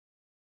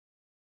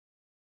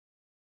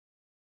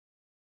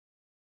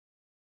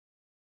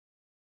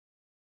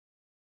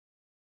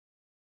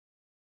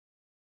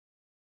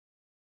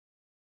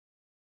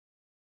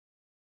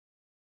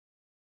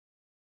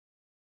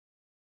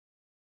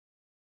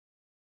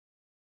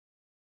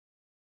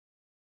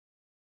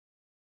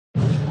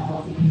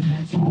Okay,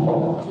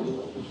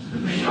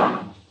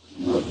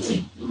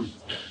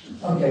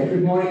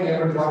 good morning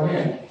everybody,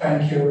 and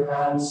thank you,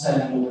 Hans,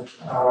 and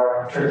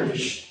our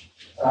Turkish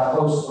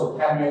host for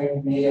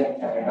having me and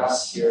having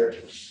us here.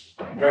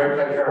 Great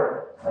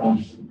pleasure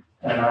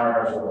and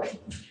honor as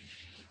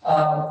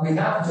well. We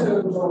have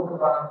to talk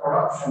about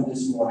corruption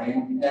this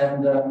morning,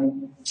 and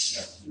the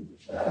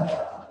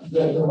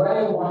way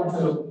I want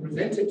to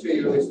present it to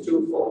you is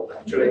twofold,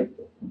 actually.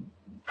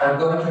 I'm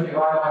going to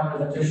divide my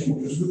presentation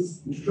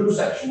into two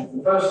sections.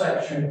 The first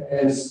section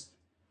is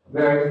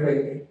very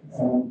quick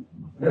and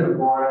a little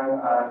boring,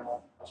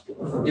 ask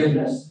for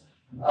forgiveness.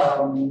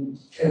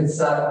 It's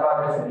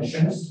about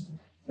definitions.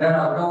 Then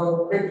I'll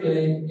go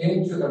quickly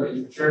into the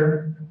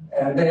literature,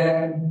 and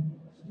then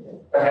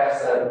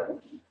perhaps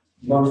the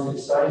most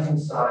exciting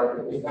side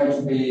is going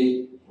to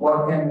be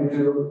what can we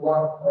do,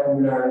 what can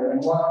we learn,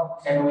 and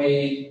what can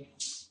we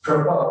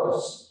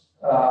propose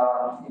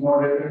in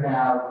order to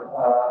have,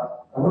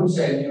 I wouldn't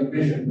say a new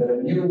vision, but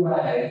a new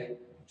way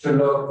to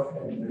look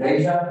at the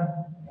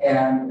data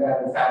and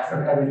the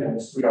factual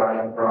evidence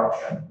regarding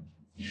corruption.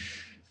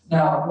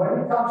 Now,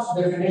 when it comes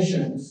to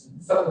definitions,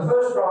 so the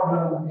first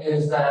problem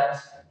is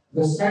that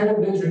the standard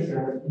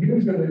literature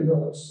usually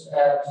looks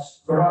at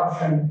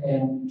corruption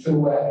in two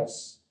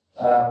ways,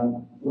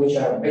 which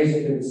are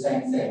basically the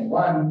same thing.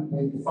 One,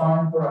 they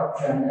define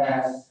corruption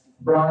as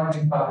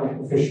bribing public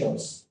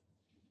officials.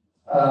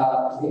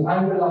 The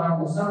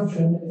underlying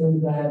assumption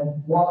is that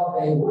what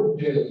they would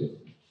do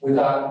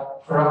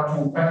without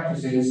corruption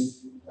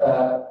practices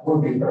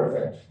would be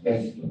perfect,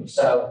 basically.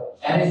 So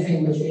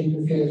anything which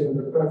interferes with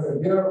the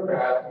perfect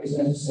bureaucrat is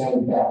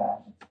necessarily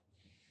bad.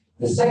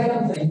 The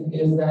second thing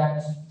is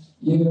that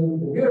the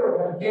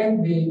bureaucrat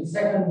can be, the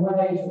second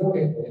way to look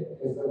at it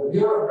is that the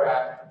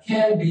bureaucrat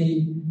can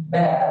be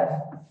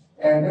bad,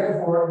 and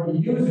therefore he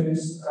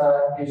uses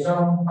his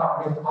own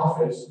public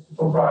office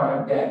for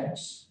private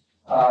gains.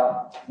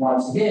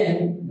 Once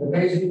again, the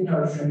basic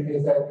notion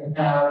is that we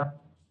have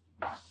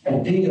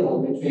a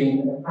deal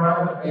between a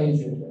private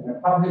agent and a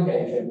public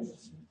agent,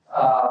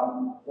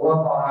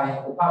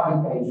 whereby the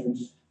public agent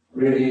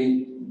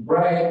really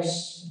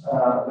breaks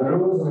the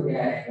rules of the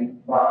game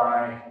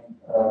by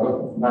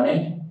looking for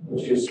money,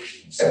 which is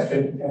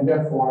accepted, and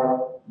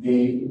therefore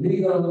the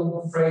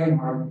legal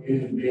framework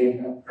is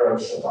being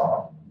approached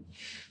upon.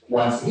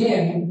 Once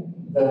again,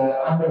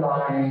 the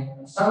underlying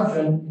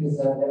assumption is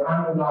that the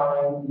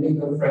underlying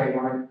legal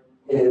framework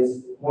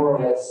is more or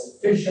less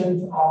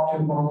sufficient,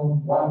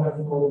 optimal,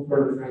 wonderful,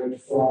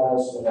 perfect,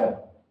 flawless, whatever.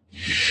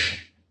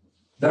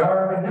 There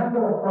are a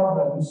number of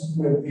problems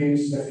with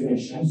these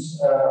definitions.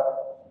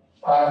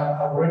 I've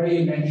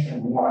already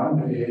mentioned one,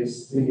 that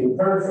is the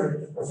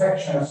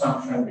perfection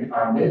assumption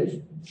behind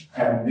it,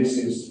 and this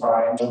is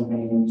by no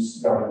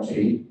means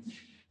guaranteed.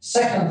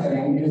 Second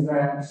thing is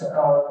that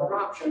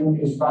corruption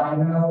is by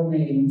no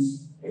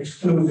means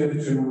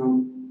exclusive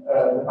to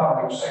the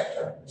public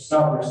sector. It's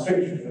not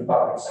restricted to the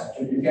public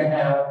sector. You can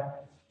have,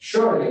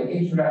 surely,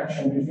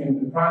 interaction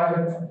between the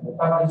private and the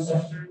public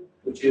sector,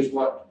 which is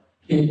what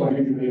people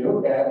usually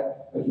look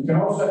at, but you can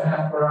also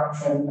have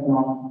corruption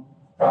among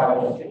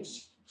private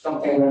entities,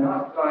 something we're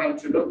not going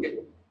to look at.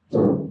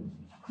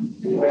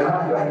 We're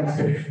not going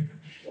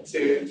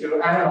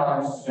to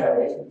analyze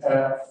today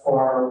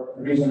for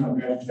the reason I'm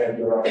going to tell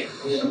you right.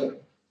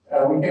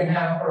 We can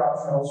have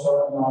corruption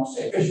also among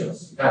state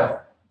officials.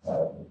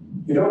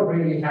 You don't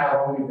really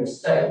have only the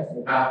state.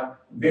 You have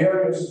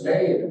various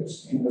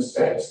layers in the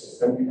state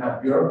system. You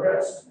have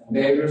bureaucrats and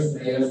various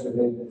layers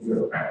within the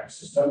bureaucratic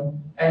system.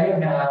 And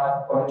you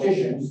have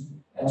politicians.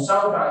 And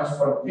sometimes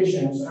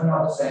politicians are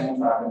not the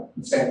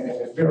same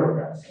thing as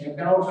bureaucrats. And you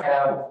can also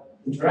have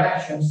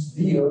interactions,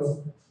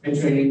 deals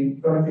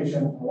between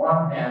politicians on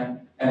one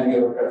hand and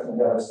bureaucrats on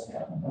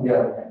the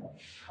other hand.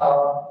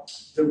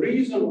 The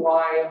reason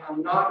why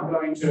I'm not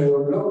going to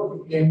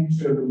look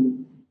into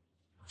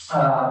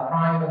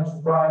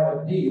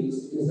private deals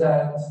is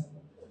that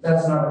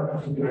that's not a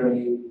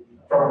particularly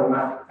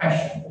problematic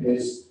question. It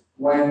is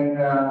when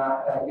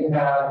you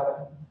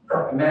have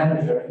a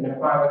manager in a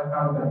private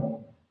company,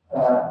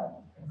 a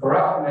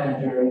corrupt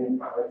manager in a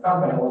private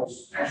company, what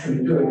he's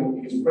actually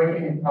doing is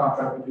breaking a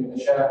contract between the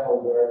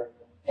shareholder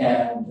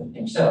and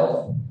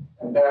himself,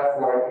 and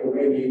therefore it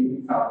really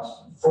becomes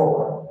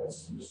fraud.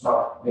 It's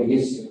not a big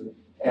issue.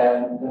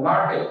 And the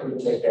market will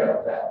take care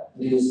of that.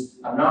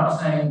 I'm not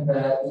saying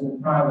that in the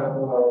private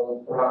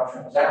world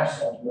corruption is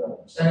absent. What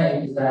I'm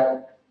saying is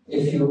that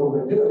if you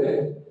overdo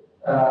it,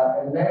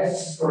 a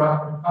less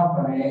corrupt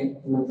company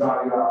will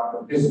drive you out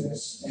of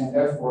business, and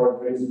therefore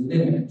there is a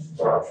limit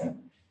to corruption.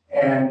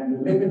 And the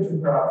limit to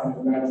corruption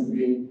is going to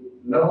be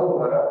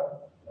lower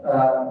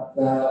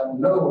the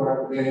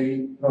lower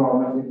the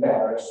normally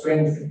barriers to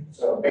entry.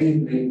 So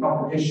basically,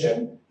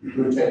 competition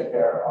will take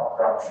care of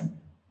corruption.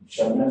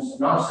 So it's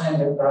not saying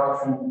that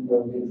corruption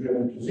will be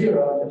driven to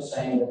zero, just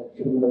saying that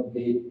it will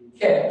be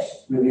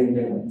kept within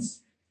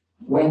limits.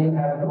 When you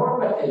have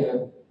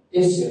normative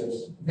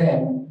issues,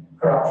 then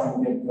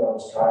corruption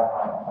goes sky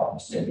high,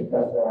 obviously,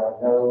 because there are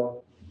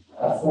no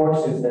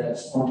forces that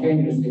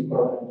spontaneously,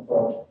 quote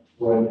unquote,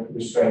 would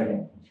restrain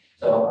him.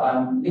 So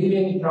I'm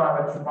leaving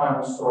private to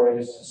private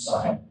stories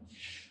aside.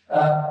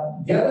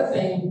 The other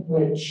thing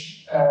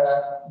which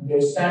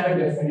the standard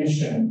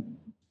definition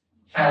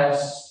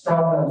has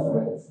problems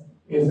with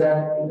is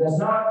that it does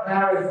not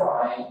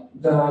clarify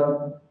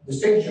the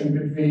distinction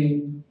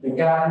between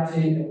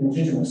legality and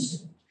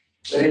legitimacy.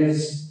 That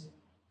is,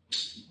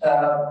 there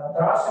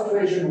are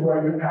situations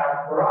where you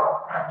have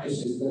corrupt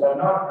practices that are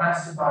not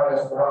classified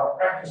as corrupt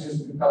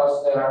practices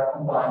because they are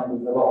compliant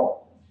with the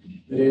law.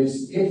 That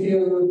is, if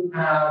you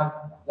have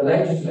the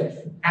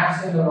legislature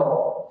passing a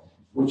law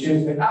which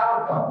is the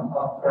outcome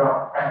of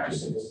corrupt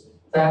practices,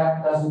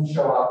 that doesn't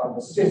show up in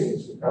the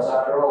statistics because,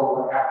 after all,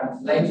 what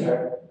happens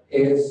later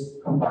is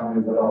compliant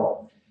with the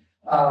law.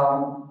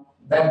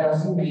 That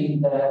doesn't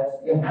mean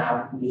that you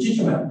have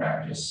legitimate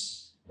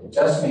practice. It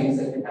just means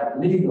that you have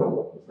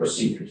legal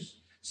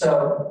procedures.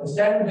 So the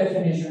standard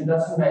definition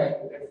doesn't make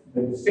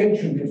the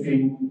distinction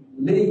between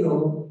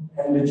legal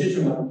and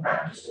legitimate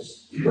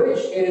practices,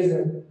 which is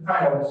a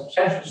kind of a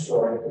substantial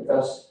story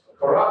because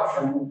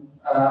corruption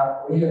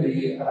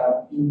really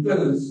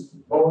includes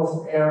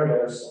both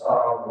areas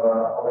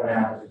of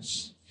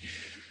analysis.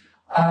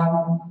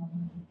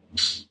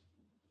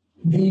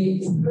 The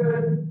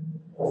third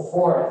or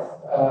fourth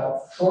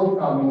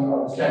shortcoming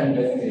of the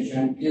standard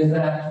definition is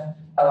that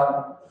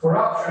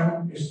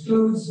corruption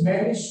excludes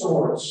many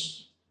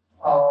sorts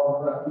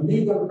of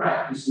legal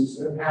practices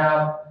that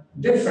have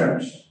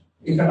different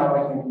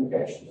economic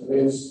implications. That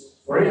is,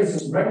 for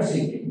instance,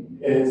 rent-seeking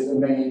is the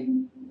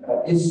main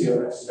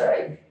issue at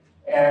stake.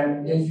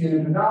 And if you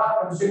do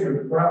not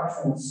consider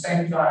corruption at the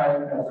same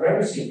time as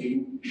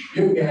rent-seeking,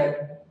 you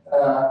get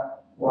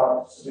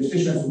what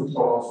statisticians would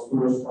call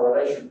spurious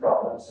correlation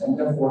problems, and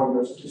therefore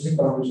your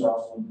statistical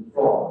results will be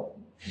flawed.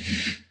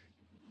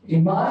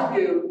 In my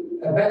view,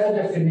 a better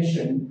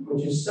definition,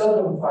 which is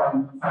seldom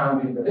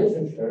found in the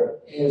literature,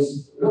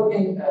 is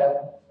looking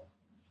at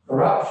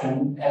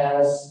corruption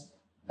as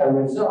a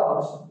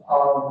result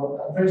of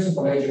a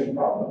principal-agent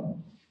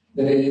problem.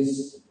 That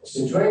is, a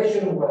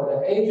situation where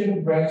the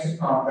agent breaks a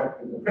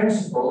contract with the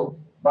principal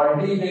by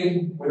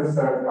dealing with a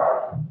third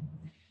party.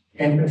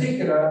 In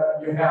particular,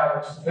 you have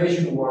a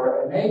situation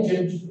where an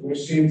agent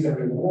receives a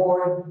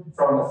reward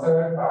from a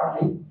third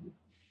party,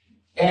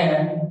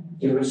 and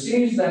he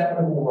receives that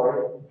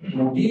reward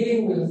when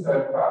dealing with a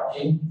third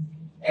party,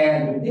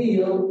 and the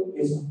deal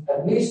is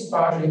at least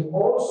partially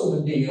also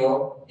the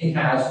deal he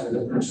has with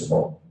the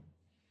principal.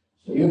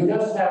 So you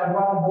just have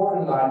one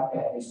borderline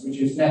case, which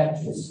is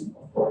nepotism,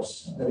 of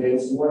course. That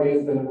is, what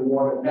is the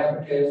reward of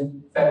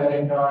nepotism?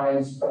 Family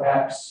ties,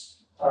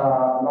 perhaps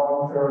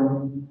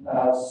long-term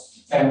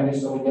family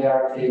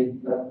solidarity.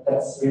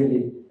 That's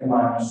really a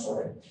minor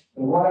story.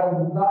 And what I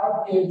would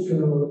like you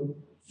to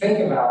think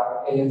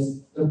about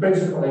is the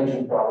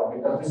principal-agent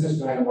problem, because this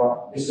is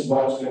what is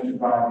going to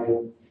drive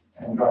you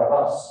and drive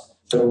us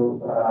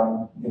through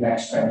the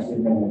next 20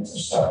 minutes or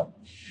so.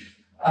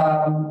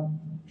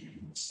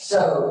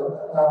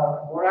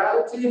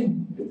 Morality is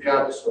the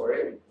other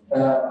story.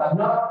 I'm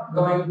not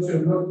going to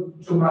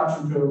look too much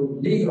into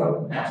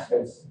legal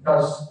aspects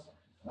because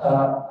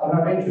I'm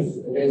not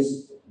interested. It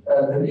is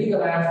the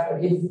legal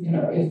aspect. If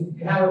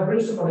you have a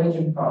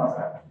principal-agent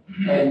contract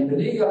and the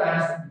legal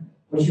aspect,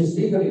 which is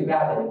legally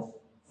valid,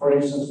 for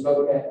instance,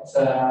 look at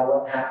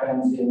what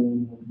happens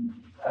in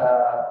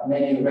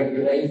many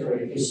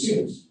regulatory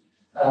issues.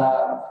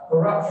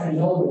 Corruption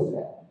is always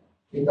there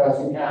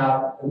because you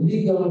have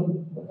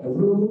a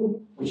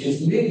rule which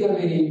is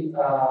legally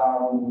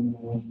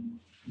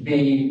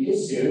being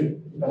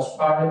issued because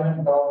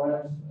parliament,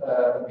 government,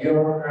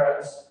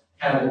 bureaucrats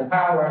have the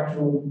power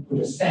to put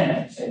a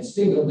stamp, say it's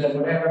legal, then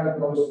whatever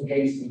goes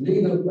against the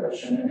legal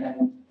question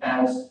and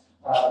has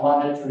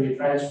monetary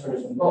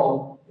transfers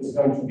involved is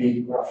going to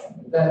be corruption.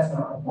 But that's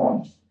not the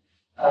point.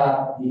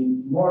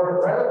 The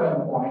more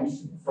relevant point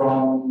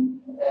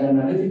from an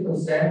analytical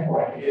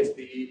standpoint is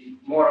the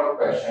moral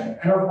question.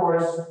 And of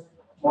course,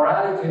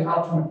 morality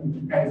ultimately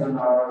depends on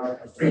our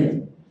notion of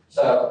freedom.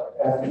 So,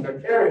 as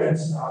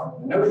libertarians,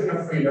 the notion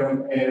of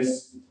freedom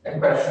is a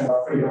question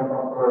of freedom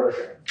from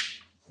coercion.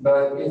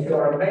 But if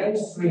you're a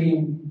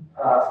mainstream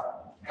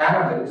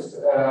analyst,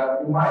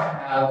 you might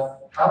have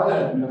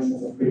other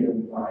notions of freedom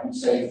in mind,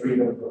 say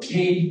freedom from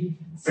need,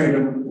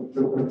 freedom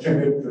to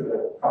contribute to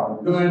the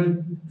common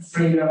good,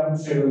 freedom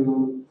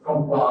to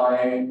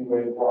comply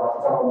with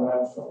what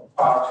government or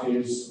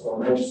parties or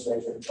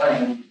legislators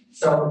claim.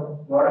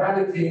 So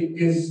morality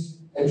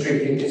is a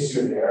tricky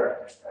issue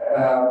there.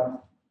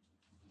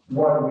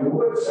 What we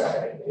would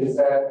say is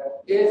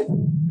that if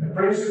a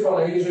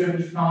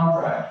principal-agent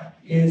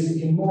contract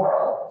is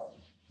immoral,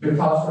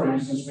 because, for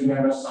instance, we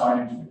never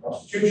signed the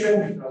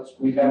Constitution, because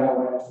we never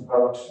went to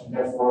vote, and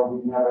therefore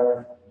we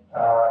never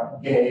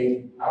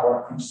gave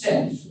our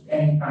consent to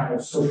any kind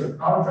of social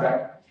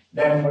contract,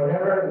 then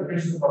whatever the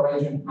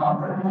principal-agent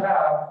contract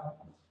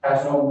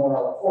has no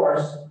moral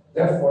force,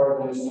 therefore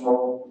there is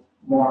no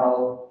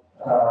moral,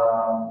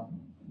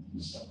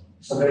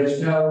 so there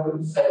is no,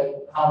 say,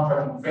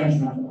 contract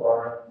infringement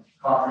or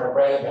contract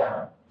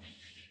breakdown.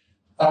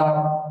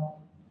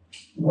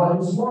 What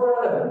is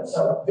more relevant,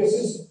 so this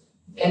is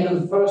end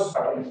of the first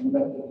part.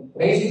 The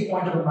basic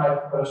point of my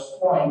first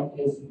part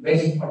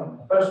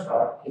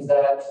is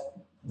that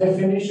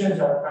definitions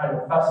are kind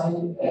of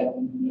fuzzy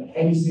and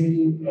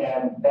hazy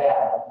and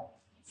bad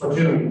for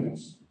two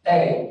reasons.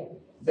 A,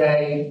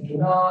 they do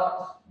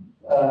not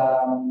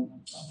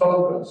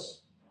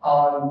focus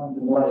on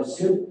what is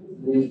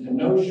the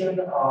notion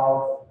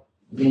of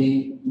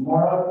the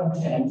moral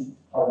content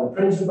of the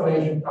principal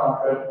agent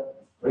contract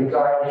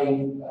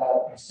regarding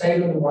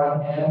state on the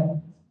one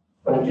hand,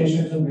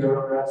 politicians and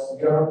bureaucrats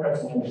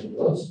and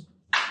individuals,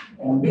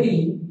 and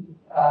B,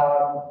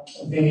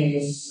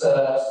 this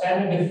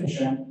standard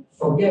definition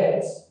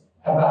forgets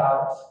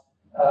about,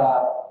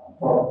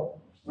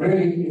 well,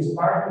 really is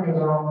barking in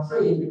the wrong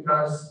tree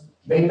because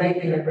they make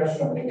it a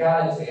question of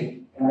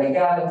legality, and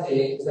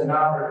legality is an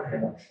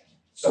arbitrary notion.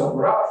 So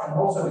corruption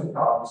also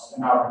becomes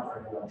an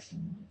arbitrary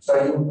notion.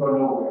 So you will go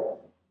nowhere.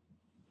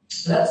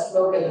 Let's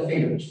look at the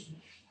figures.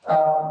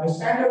 The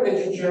standard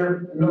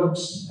literature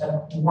looks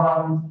at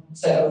one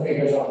set of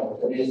figures only.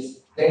 That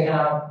is, they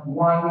have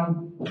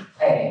one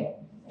aim.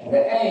 And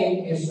the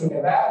aim is to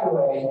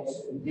evaluate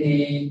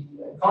the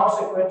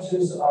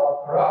consequences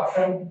of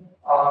corruption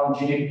on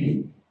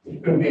GDP.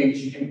 It could be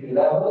GDP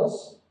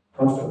levels,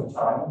 most of the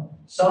time.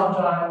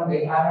 Sometimes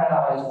they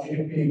analyze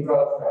GDP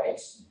growth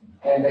rates,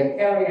 and they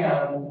carry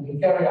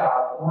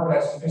out more or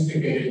less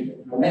sophisticated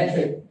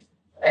metric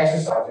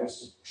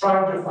exercises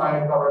trying to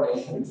find a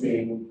correlation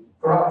between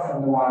corruption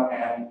on the one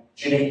hand,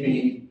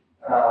 GDP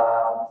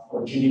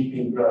or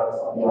GDP growth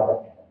on the other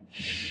hand.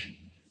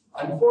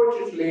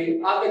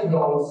 Unfortunately, other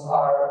goals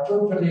are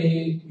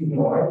totally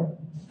ignored.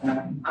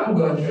 And I'm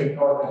going to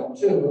ignore them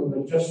too,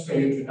 but just for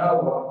you to know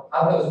what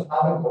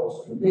other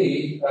goals could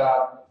be,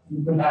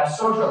 you could have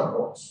social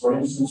goals, for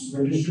instance,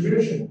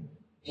 redistribution,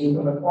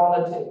 income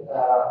equality.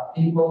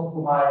 People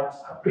who might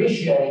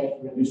appreciate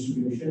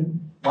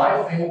redistribution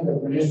might think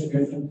that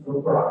redistribution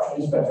through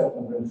corruption is better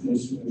than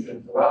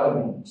redistribution through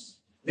other means.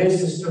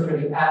 This is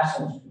totally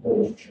absent in the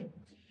literature.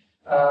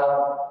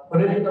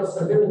 Political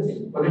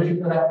stability,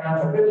 political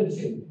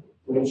accountability,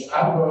 which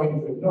I'm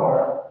going to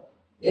ignore,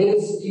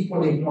 is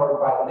equally ignored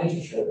by the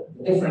literature.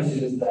 The difference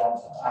is that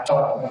I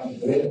know I'm going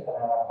to do it, and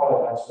I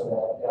apologize for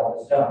that, the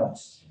others don't.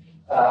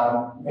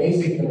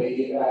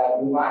 Basically,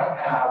 you might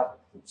have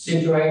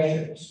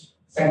situations,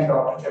 think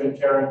of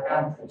totalitarian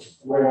countries,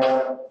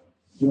 where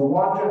you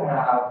want to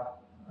have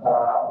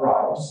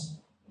bribes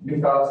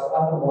because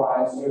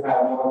otherwise you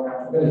have no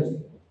accountability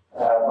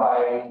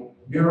by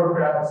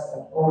bureaucrats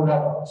at all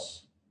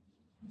levels.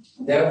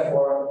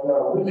 Therefore, you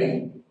are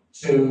willing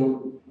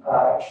to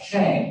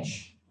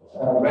exchange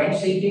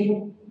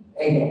rent-seeking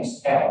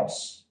against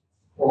chaos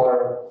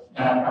or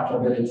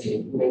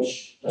accountability,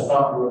 which does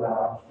not rule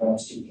out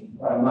rent-seeking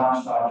on a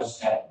much larger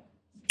scale.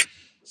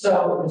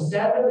 So the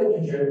standard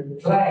literature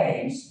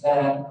claims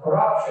that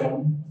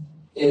corruption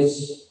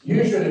is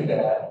usually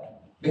bad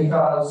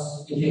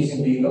because it is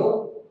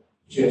illegal,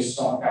 which is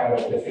some kind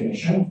of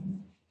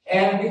definition,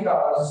 and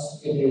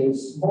because it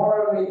is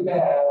morally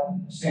bad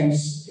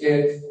since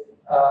it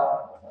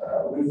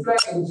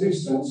reflects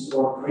existence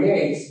or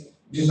creates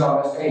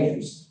dishonest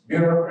agents,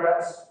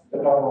 bureaucrats,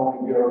 but not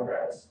only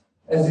bureaucrats.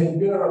 As if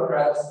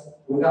bureaucrats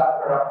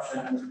without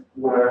corruption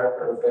were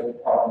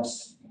perfect,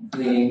 honest,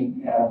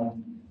 clean,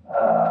 and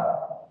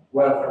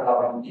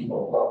welfare-loving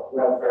people.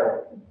 Well,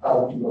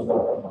 other people's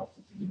welfare.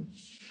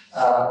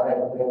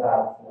 They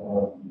have,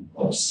 of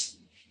course.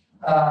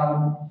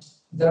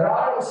 There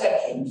are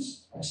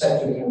exceptions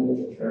accepted in the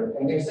literature,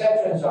 and the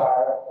exceptions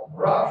are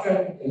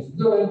corruption is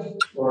good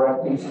or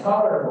at least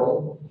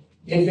tolerable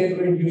if it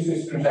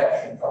reduces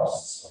transaction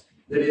costs.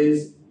 That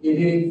is, if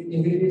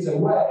it is a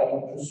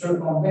way to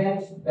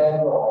circumvent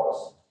bad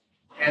laws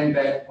and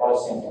bad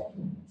policy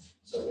making.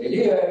 So the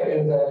idea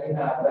is that you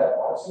have bad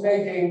policy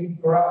making,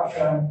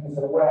 corruption is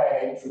a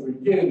way to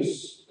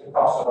reduce the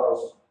cost of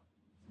those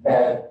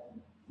bad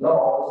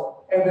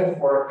laws, and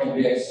therefore can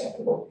be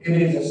acceptable.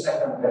 It is a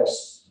second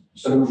best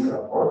solution,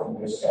 of course,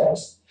 in this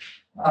case.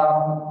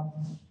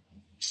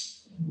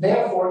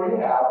 Therefore, you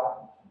have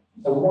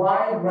a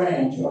wide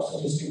range of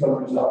statistical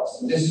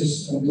results. And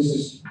this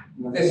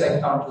I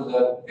come to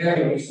the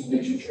very recent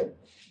literature.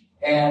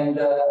 And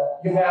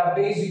you have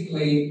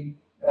basically,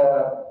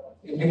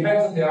 it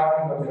depends on the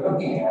article you're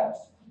looking at,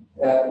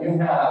 you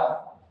have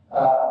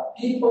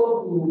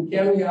people who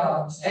carry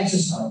out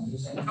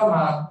exercises and come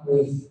up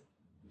with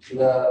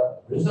the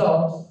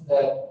result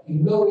that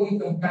in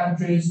low-income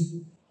countries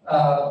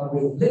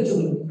with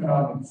little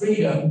economic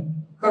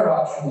freedom,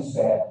 corruption is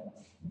bad.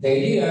 The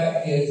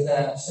idea is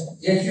that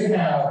if you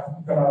have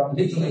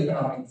little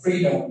economic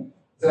freedom,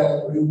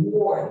 the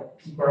reward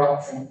to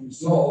corruption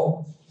is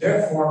low.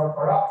 Therefore,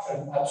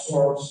 corruption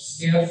absorbs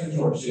scarce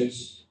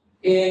resources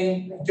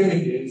in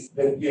activities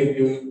that give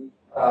you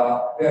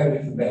very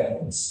little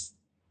benefits.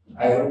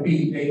 I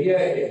repeat, the idea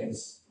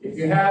is if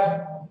you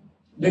have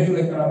little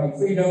economic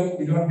freedom,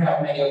 you don't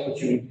have many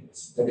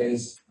opportunities. That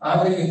is,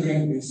 either you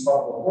drink this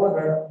bottle of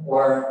water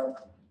or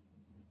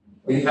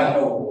we have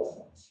no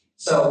water.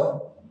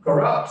 So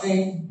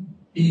corrupting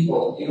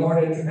people in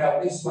order to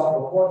have this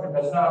bottle of water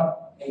does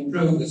not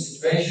improve the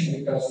situation,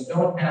 because you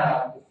don't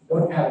have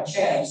a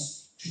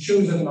chance to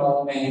choose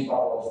among many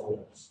bottles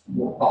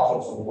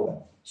of water.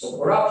 So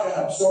corruption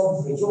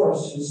absorbs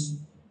resources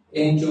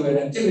into an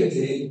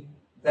activity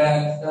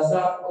that does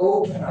not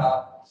open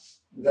up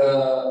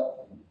the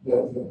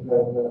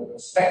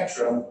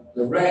spectrum,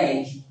 the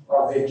range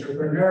of the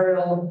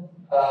entrepreneurial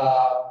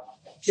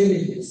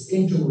activities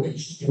into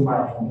which you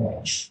might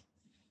engage.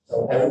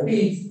 So I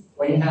repeat,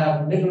 when you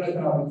have little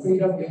economic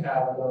freedom, you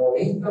have low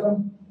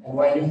income, and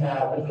when you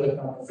have little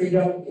economic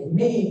freedom, it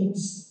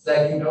means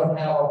that you don't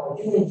have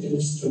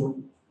opportunities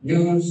to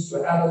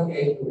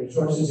allocate the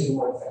resources in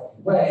more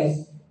effective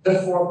ways.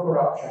 Therefore,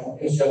 corruption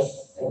is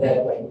just a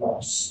dead weight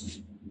loss.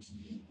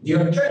 The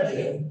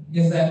alternative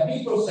is that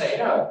people say,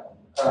 no,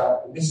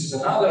 this is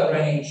another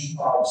range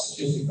of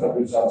statistical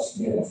results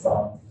given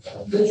from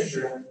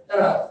literature.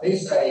 No, they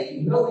say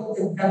in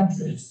low-income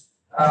countries,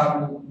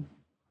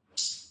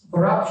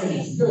 corruption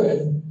is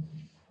good,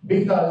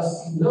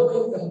 because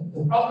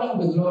the problem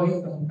with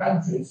low-income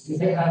countries is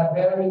they have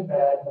very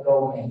bad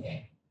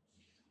lawmaking.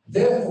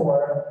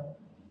 Therefore,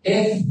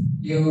 if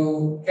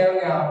you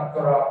carry out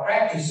corrupt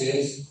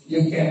practices,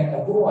 you can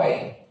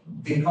avoid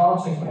the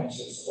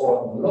consequences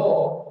of the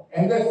law,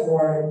 and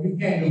therefore you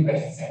can do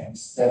better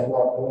things than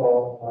what the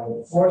law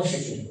would force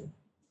you to do.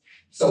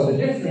 So the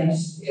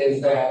difference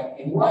is that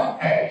in one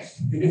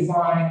case, you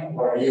define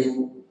or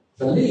you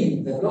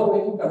believe that low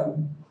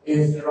income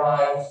is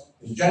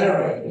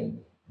generated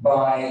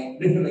by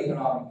little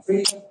economic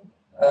freedom.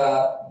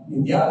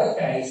 In the other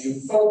case, you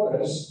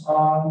focus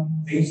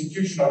on the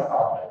institutional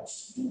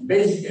context.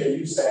 Basically,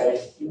 you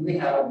say we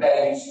have a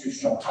bad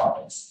institutional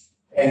context,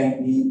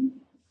 and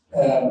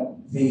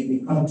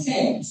the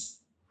content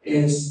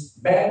is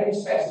badly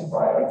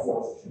specified,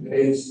 unfortunately.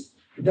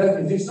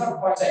 It is not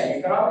quite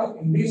saying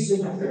in this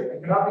literature,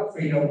 economic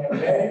freedom and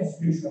bad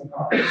institutional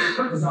context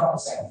is not the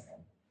same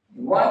thing.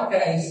 In one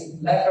case,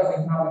 lack of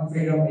economic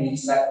freedom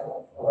means lack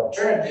of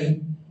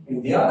alternative.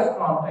 In the other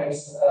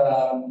context,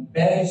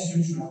 bad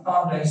institutional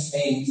context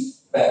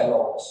means bad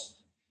laws.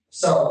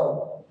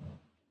 So,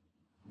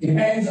 it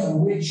depends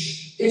on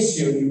which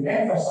issue you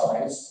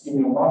emphasize in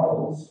your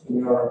models, in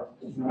your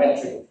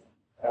econometric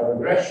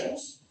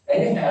regressions,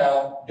 and you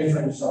have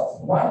different results.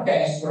 In one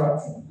case,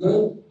 corruption is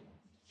good.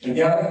 In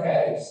the other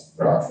case,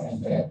 corruption is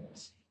bad.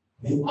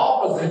 The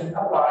opposite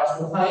applies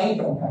to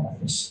high-income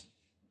countries.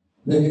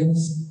 That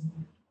is,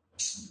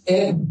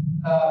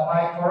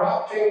 by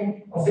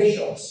corrupting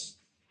officials,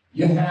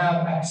 you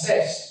have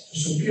access to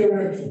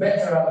superior, to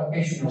better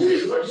allocation of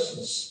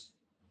resources,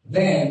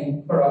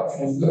 then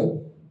corruption is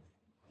good.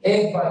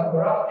 If by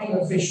corrupting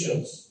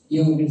officials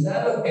you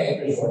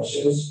misallocate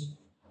resources,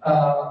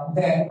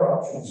 then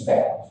corruption is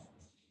bad.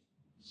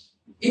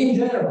 In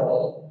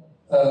general,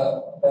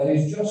 that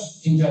is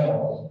just in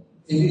general,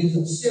 it is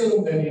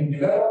assumed that in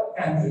developed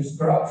countries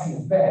corruption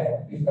is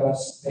bad,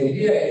 because the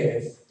idea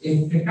is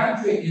if the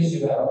country is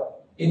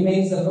developed, it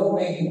means that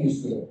lawmaking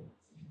is good.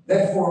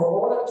 Therefore,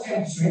 all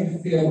attempts to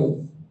interfere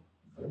with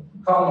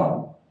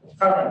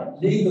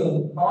current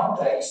legal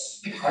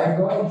context are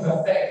going to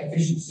affect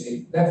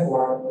efficiency,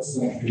 therefore it's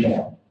going to be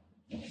bad.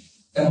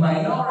 The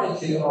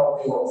minority of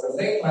the authors,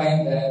 they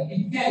claim that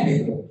it can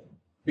be good,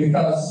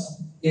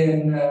 because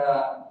in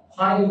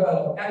highly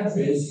developed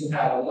countries, you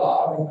have a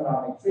lot of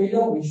economic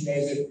freedom, which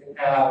means that you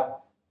have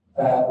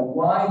a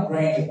wide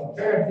range of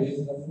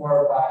alternatives.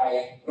 Therefore,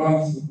 by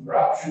going through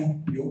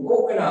corruption, you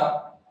open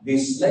up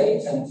this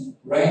latent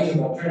range of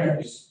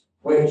alternatives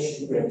which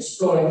you can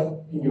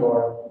exploit in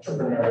your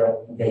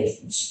entrepreneurial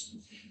engagements.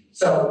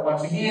 So,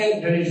 once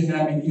again, there is an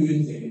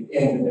ambiguity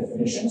in the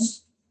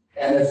definitions,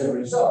 and as a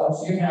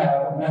result, you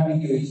have an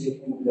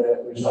ambiguity in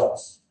the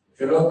results. If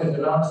you look at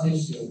the last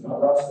issue,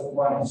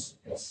 one is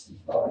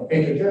in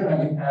Paper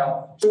Journal, you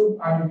have two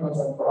articles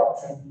on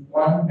corruption,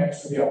 one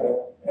next to the other,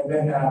 and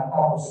then have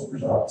opposite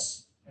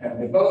results.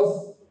 And they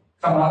both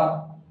come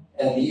up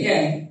at the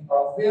end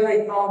of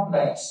very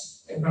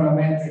complex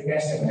econometric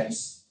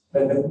estimates.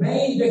 But the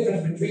main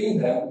difference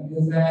between them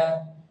is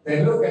that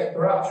they look at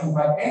corruption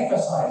by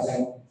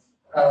emphasizing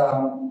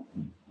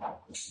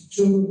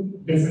two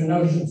different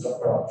notions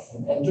of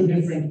corruption and two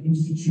different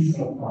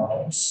institutional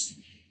contexts.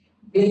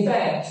 In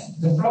fact,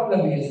 the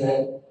problem is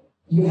that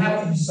you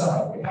have to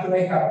decide, you have to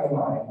make up your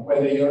mind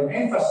whether you're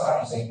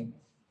emphasizing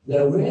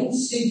the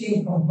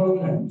rent-seeking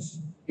component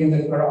in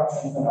the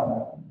corruption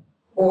phenomenon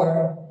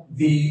or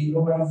the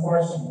law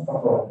enforcement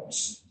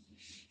components.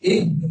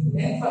 If you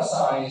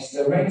emphasize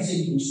the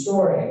rent-seeking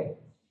story,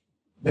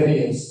 that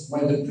is,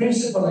 when the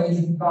principal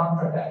agent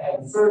contract I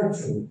referred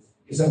to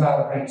is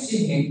about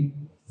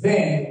rent-seeking,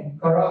 then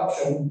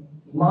corruption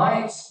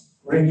might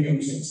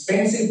reduce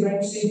expensive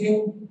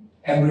rent-seeking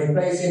and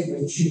replace it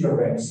with cheaper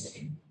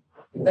rent-seeking.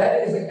 If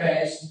that is the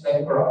case,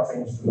 then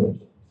corruption is good.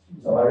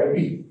 So I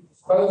repeat,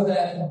 suppose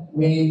that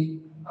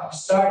we are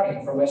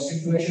starting from a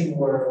situation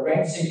where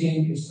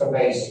rent-seeking is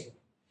pervasive,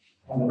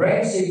 and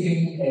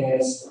rent-seeking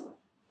is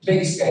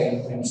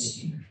big-scale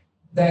rent-seeking.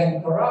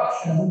 then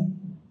corruption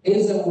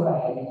is a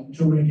way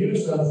to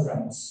reduce those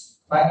rents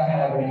by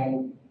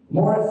having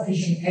more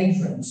efficient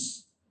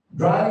entrants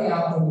driving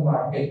out of the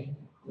market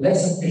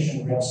less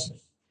efficient renters.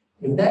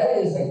 If that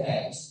is the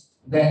case,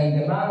 then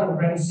the amount of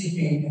rent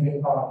seeking in the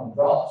economy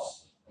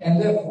drops,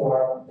 and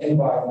therefore the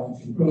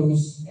environment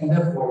improves, and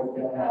therefore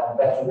you can have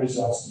better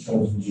results in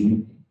terms of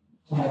GDP.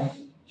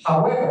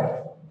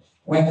 However,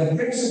 when the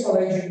principal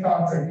agent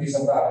contract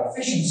is about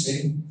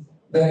efficiency,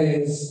 that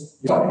is,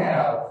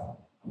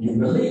 you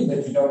believe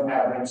that you don't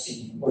have rent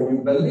seeking, or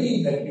you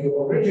believe that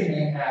you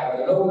originally have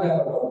a low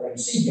level of rent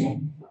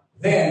seeking,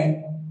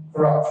 then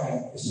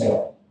corruption is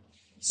there.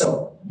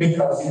 So,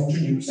 because you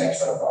introduce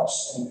extra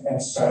costs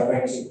and start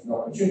rent seeking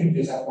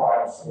opportunities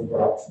acquired through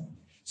corruption.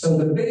 So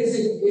the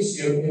basic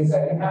issue is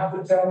that you have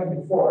to tell me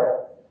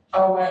before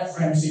how much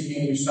rent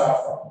seeking you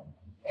start from.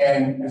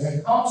 And as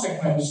a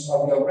consequence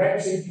of your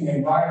rent-seeking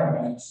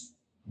environment,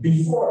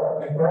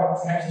 before the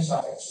corruption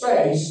exercise takes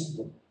place,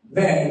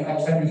 then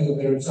I tell you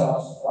the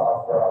results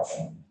of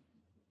corruption.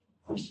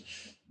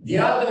 The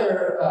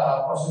other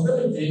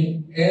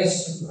possibility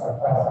is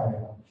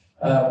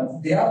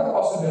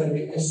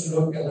to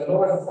look at the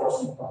law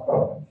enforcement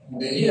component.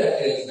 And the idea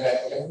is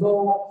that if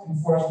law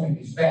enforcement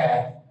is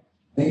bad,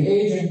 the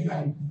agent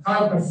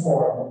can't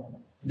perform,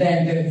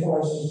 then the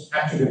enforcers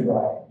have to be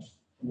right.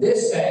 In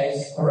this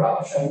case,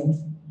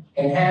 corruption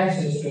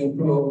enhances to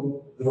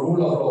improve the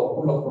rule of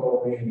law. Rule of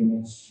law really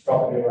means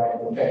property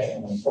right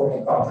protection and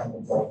contract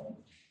enforcement.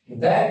 In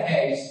that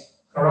case,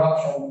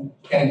 corruption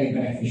can be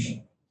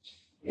beneficial.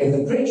 If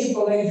the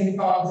principal agent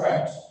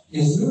contract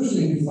is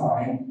loosely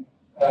defined,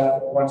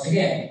 once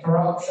again,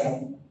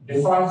 corruption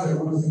defines the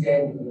rules of the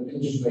game that the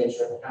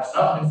legislature has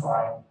not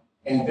defined,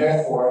 and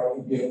therefore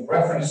it gives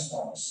reference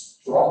points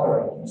to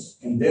operators,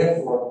 and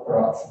therefore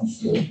corruption is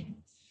good.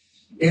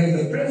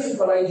 If the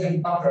principal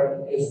agent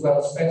contract is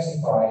well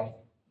specified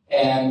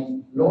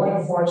and law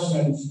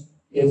enforcement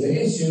is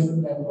the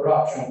issue, then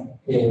corruption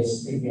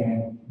is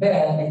again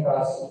bad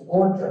because it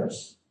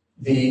alters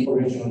the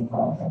original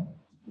contract.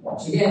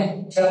 Once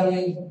again, tell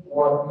me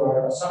what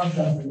your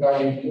assumptions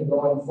regarding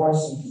law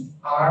enforcement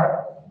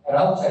are, and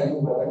I'll tell you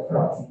whether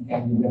corruption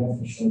can be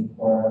beneficial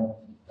or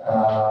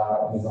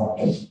not.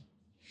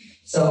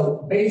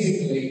 So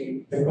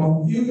basically, the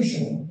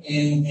confusion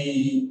in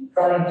the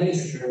current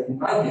literature, in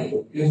my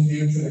view, is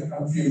due to the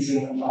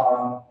confusion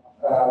on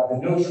the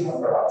notion of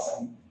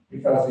corruption,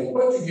 because they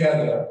put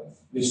together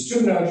these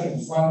two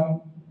notions,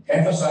 one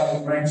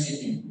emphasizing rent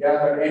seeking, the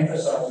other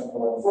emphasizing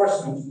law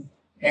enforcement,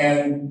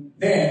 and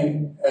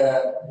then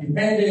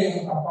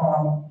depending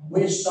upon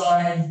which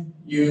side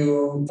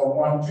you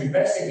want to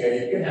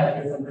investigate, you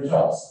have different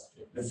results.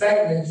 The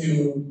fact that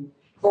you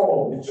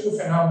call the two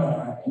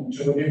phenomena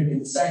into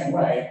the same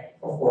way,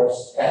 of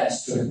course,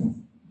 adds to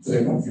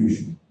the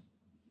confusion.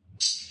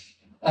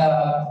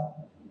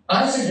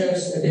 I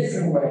suggest a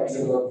different way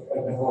to look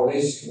at the whole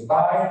issue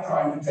by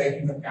trying to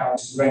take into account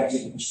the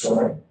rent-seeking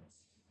story.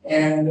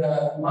 And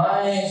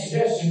my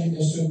suggestion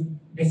is to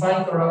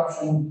define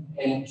corruption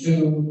in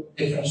two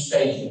different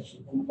stages.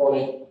 We can call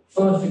it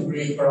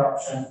first-degree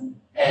corruption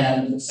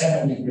and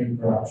second-degree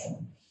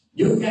corruption.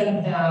 You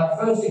can have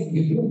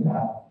first-degree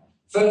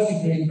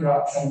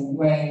corruption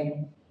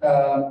when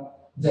the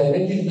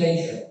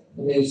legislature,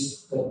 that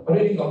is, the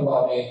political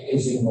body,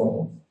 is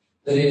involved.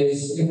 That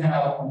is, you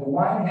have, on the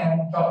one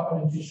hand, top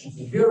politicians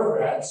and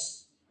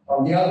bureaucrats.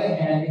 On the other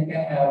hand, you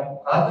can have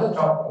other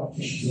top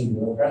politicians and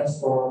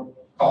bureaucrats or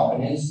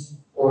companies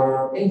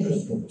or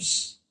interest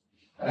groups.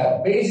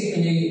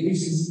 Basically,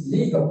 this is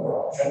legal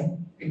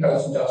corruption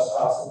because you just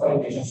ask the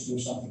politicians to do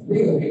something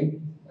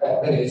legally,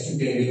 that is, to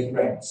give you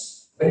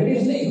grants. But it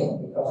is legal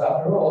because,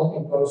 after all,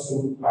 it goes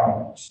through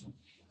Parliament.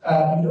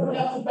 You don't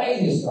have to pay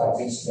these guys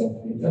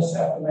incidentally. You just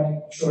have to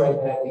make sure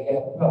that they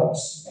get the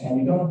votes. And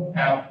you don't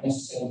have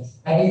necessarily to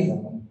pay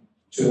them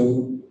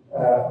to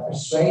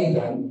persuade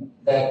them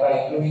that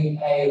by doing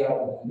A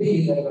rather than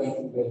B, they're going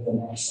to get the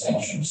next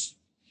elections.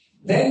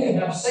 Then you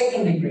have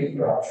second-degree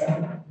corruption,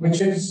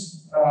 which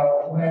is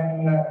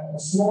when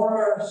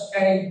smaller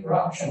scale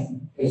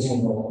corruption is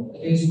involved.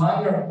 It is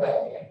minor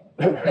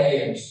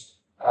players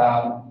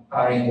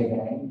are in the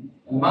game.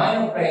 And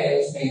minor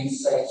players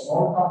means, say,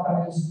 small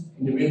companies,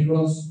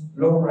 individuals,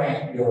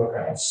 low-rank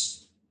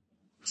bureaucrats.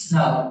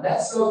 Now,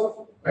 let's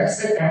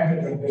take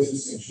advantage of this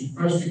distinction,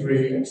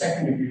 first-degree and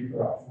second-degree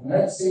corruption.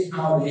 Let's see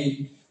how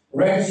the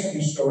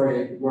rent-seeking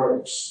story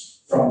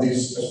works from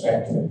this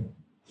perspective.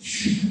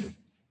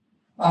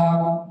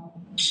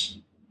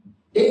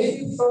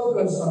 If you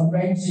focus on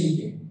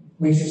rent-seeking,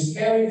 which is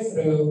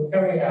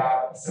carried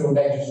out through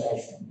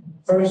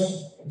legislation,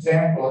 first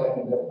example,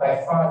 and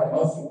by far the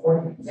most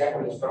important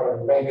example, is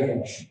probably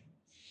regulation.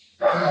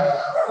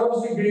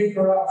 First-degree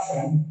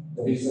corruption,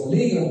 that is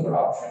illegal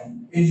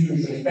corruption, is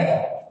usually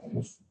bad.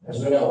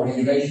 As we know,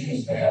 regulation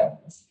is bad.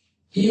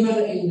 Even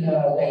in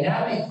a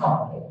dynamic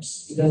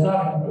context, it does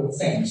not improve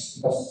things,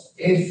 because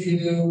if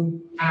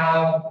you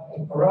have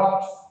a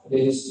corrupt, that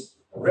is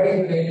a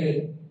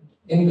regulated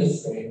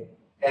industry,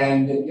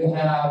 and you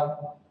have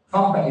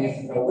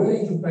companies that are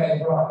willing to pay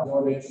a price in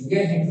order to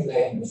get into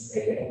the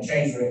industry and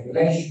change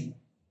regulation,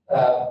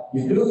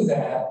 you do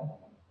that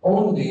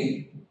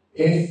only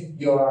if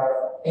you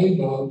are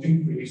able to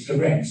increase the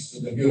rents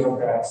to the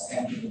bureaucrats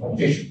and to the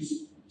politicians.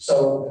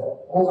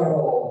 So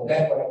overall, the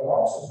network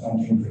cost is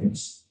going to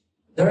increase.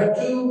 There are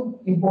two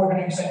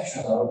important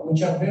exceptions, though,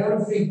 which are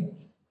very frequent.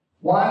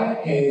 One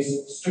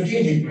is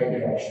strategic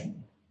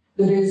regulation.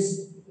 That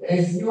is,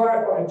 if you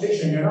are a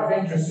politician, you're not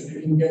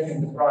interested in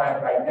getting the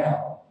bribe right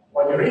now.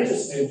 What you're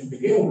interested in to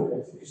begin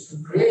with is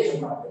to create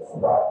a market for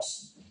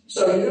bribes.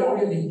 So you don't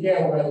really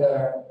care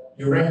whether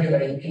you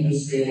regulate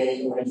industry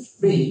A or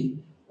industry B.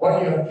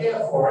 What you care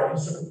for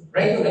is to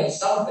regulate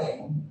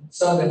something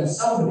so that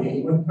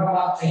somebody would come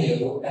up to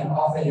you and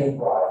offer you a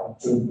bribe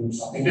to do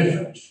something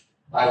different.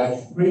 Either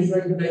to increase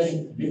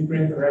regulation, to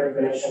decrease the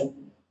regulation.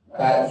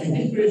 If you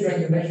decrease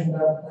regulation,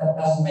 that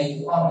doesn't make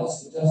you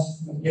honest. It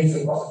just gives you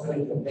the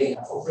possibility of being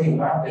for free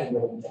market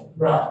where you take the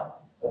bribe.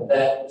 But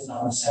that is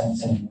not the same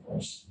thing, of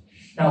course.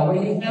 Now,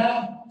 when you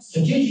have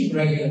strategic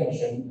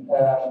regulation,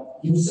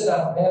 you set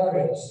up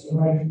barriers in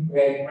order to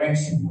create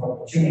rent-seeking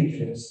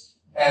opportunities,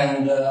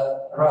 and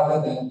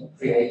rather than to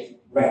create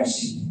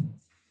rent-seeking.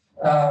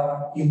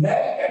 In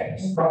that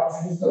case,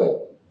 corruption is good,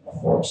 of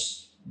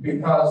course,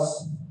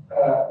 because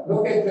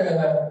look at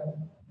the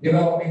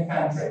developing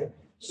country.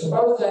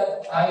 Suppose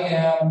that I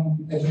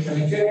am the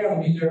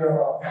totalitarian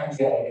leader of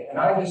country A, and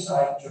I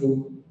decide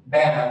to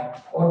ban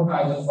all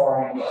kinds of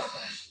foreign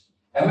investments.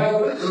 Am I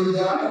going to do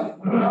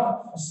that?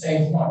 No,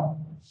 stage one.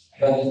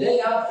 But the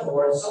day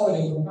afterwards,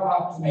 somebody will come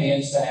up to me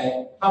and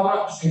say, how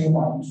much do you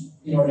want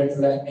in order to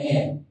let me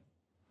in?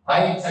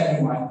 I tell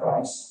you my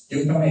price,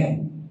 you come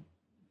in.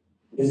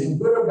 Is it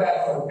good or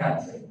bad for the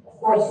country? Of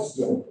course it's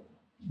good,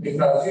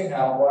 because you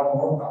have one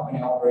more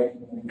company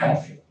operating in the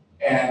country.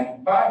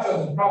 And part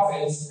of the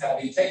profits have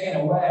been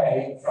taken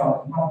away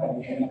from the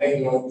company and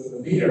they go to the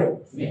leader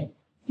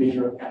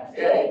of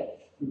country A.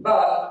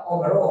 But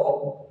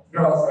overall,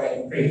 growth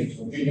rate increases,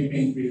 so GDP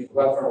increases,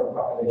 welfare of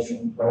the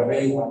population, whatever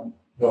you want,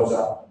 goes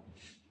up.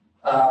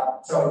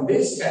 So in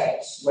this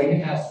case, when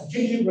you have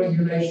strategic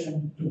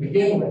regulation to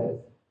begin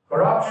with,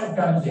 corruption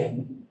comes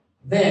in,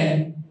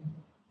 then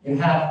you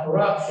have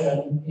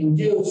corruption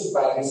induced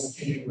by this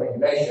strategic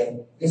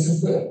regulation. This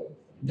is good.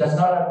 It does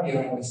not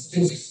appear in the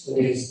statistics. That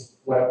is,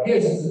 what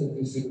appears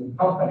is a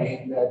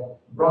company that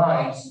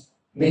bribes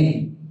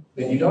me.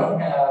 Then you don't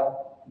have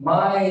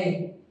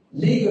my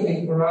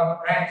legally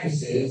corrupt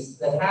practices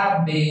that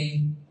have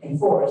been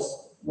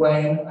enforced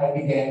when I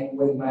began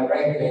with my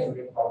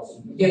regulatory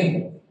policy to begin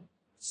with.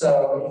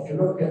 So if you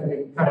look at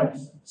the current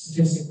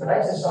statistical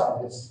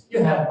exercises,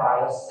 you have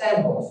biased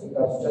samples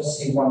because you just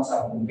see one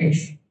side of the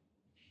picture.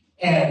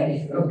 And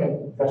if you look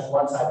at just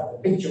one side of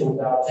the picture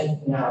without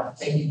taking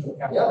into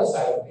account the other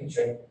side of the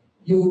picture,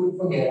 you would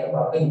forget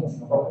about the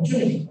notion of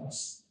opportunity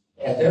cost.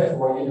 And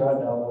therefore, you don't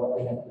know what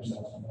the net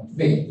results are going to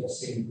be. You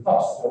just see the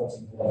cost, don't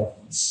see the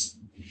benefits.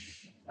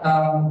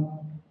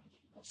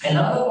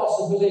 Another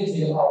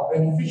possibility of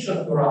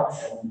beneficial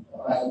corruption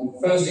in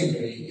first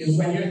degree is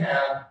when you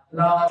have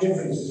large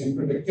differences in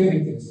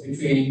productivities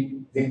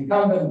between the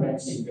incumbent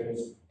rent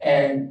seekers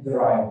and the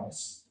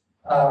rivals.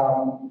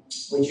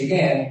 Which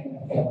again,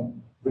 I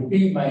can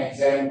repeat my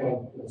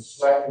example with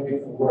slightly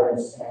different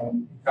words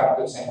and come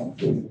to the same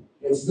conclusion.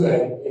 It's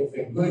good if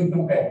a good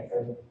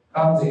competitor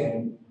comes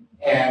in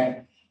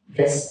and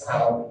gets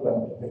out.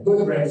 Well, the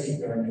good rent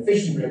seeker and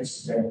efficient rent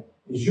seeker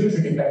is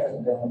usually better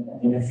than an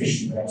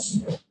inefficient rent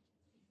seeker.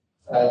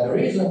 The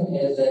reason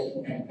is that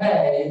you can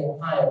pay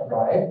a higher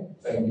bribe,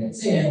 so he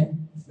gets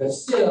in, but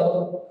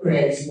still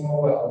creates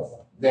more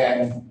wealth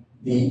than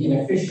the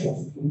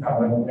inefficient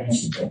incumbent rent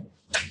seeker.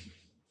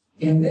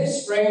 In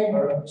this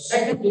framework,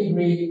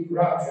 second-degree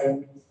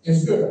corruption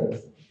is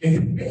good if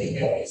it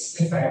mitigates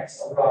the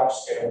effects of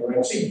large-scale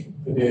rent seeking.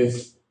 It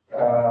is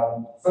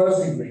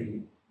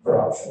first-degree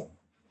corruption.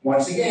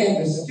 Once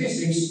again, the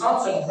statistics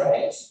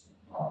concentrate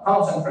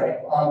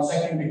on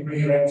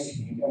second-degree rent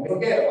seeking and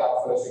forget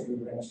about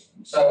first-degree rent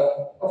seeking.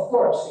 So, of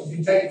course, if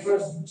you take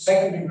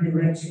second-degree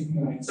rent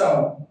seeking on its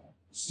own,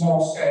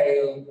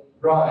 small-scale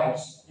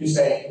bribes, you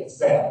say it's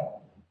bad.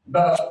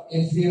 But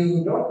if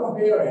you don't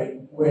compare it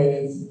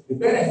with the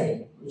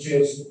benefit, which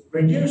is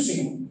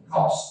reducing the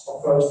cost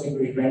of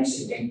first-degree rent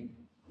seeking,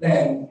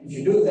 then if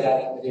you do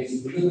that, that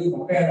is, if you do the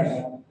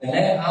comparison, the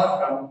net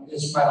outcome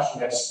is much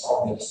less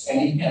obvious,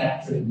 and it can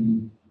actually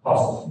be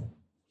positive.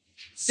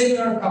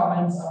 Similar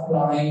comments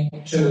apply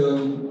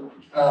to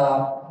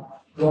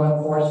law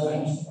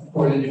enforcement of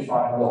poorly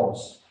defined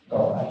laws.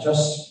 So I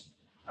just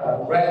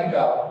wrap it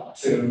up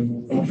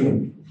to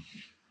conclude.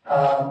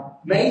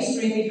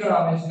 Mainstream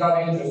economics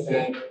got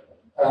interested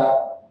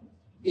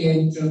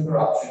into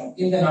corruption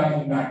in the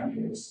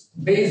 1990s.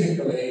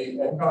 Basically,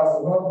 because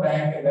the World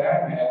Bank and the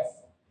IMF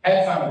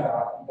had found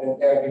out that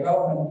their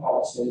development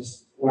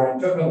policies were a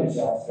total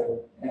disaster,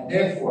 and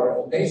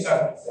therefore they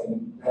started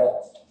saying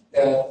that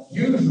the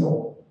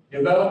usual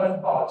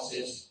development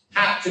policies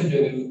had to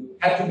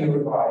be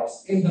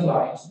revised in the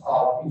light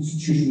of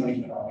institutional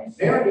economics.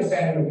 Their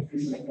understanding of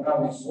institutional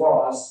economics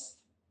was,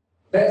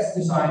 let's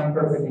design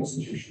perfect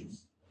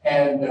institutions.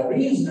 And the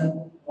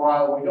reason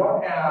why we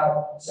don't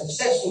have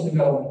successful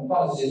development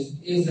policies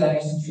is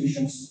that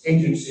institutions,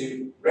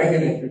 agencies,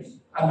 regulators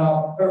are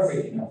not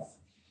perfect enough.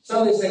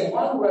 So they say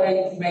one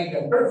way to make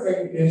them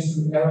perfect is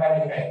to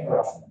eradicate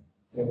corruption.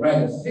 They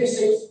ran the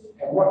statistics,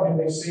 and what do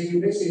they see?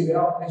 They see the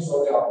obvious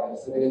or the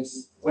obvious. That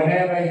is,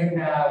 whenever you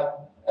have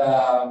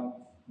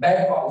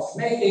bad policy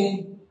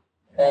making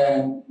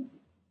and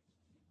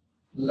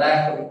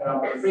lack of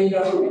economic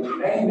freedom, and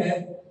you name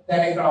it,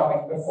 then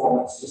economic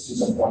performance is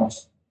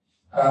disappointing.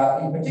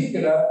 In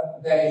particular,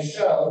 they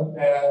showed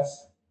that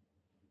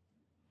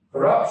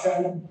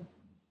corruption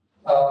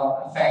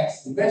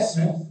affects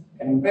investment,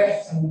 and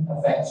investment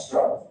affects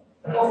growth.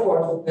 And of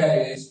course,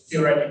 that is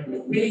theoretically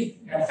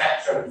weak and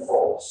factually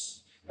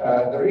false.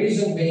 The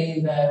reason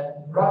being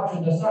that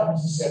corruption does not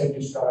necessarily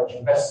discourage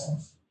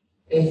investment.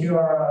 If you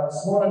are a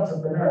small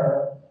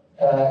entrepreneur,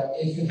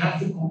 if you have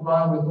to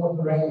comply with all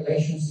the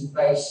regulations in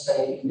place,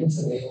 say in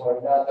Italy or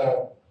in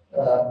other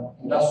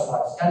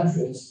industrialized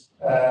countries,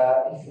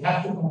 if you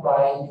have to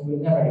comply, you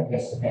will never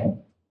invest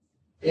again.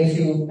 If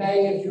you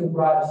pay a few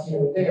bribes here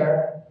and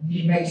there,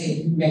 it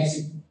makes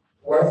it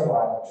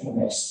worthwhile to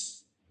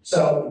invest.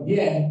 So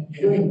again,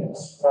 you're doing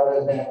this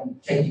rather than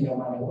taking your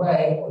money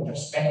away or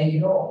just spending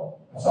it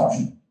all,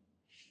 consumption.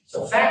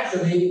 So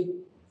factually,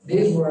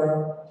 these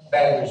were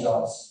bad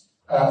results.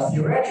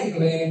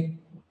 Theoretically,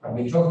 when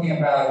we're talking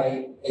about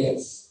it, it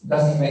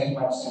doesn't make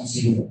much sense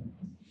either.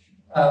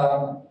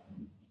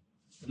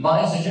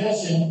 My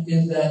suggestion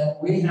is that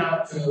we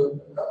have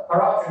to,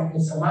 corruption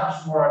is a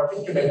much more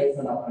articulated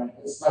phenomenon,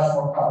 it's much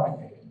more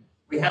complicated.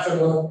 We have to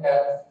look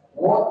at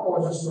what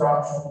causes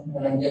corruption,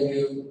 and I'll give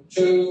you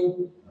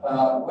two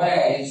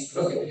ways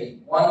to look at it.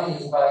 One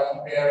is by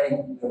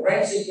comparing the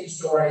rent-seeking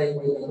story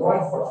with the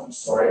law enforcement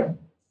story.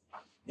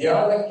 The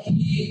other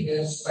key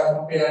is by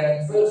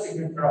comparing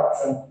first-degree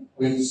corruption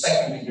with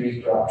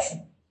second-degree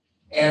corruption.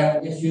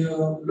 And if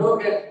you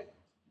look at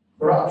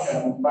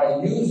corruption by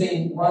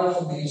using one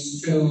of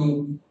these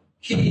two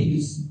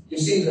keys, you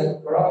see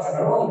that corruption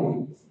not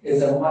only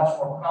is a much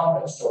more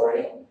complex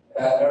story,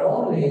 not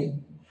only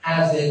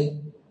has it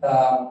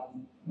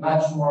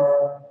much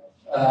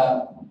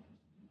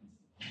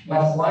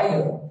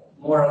wider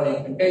moral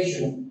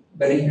implication,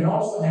 but it can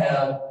also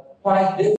have quite different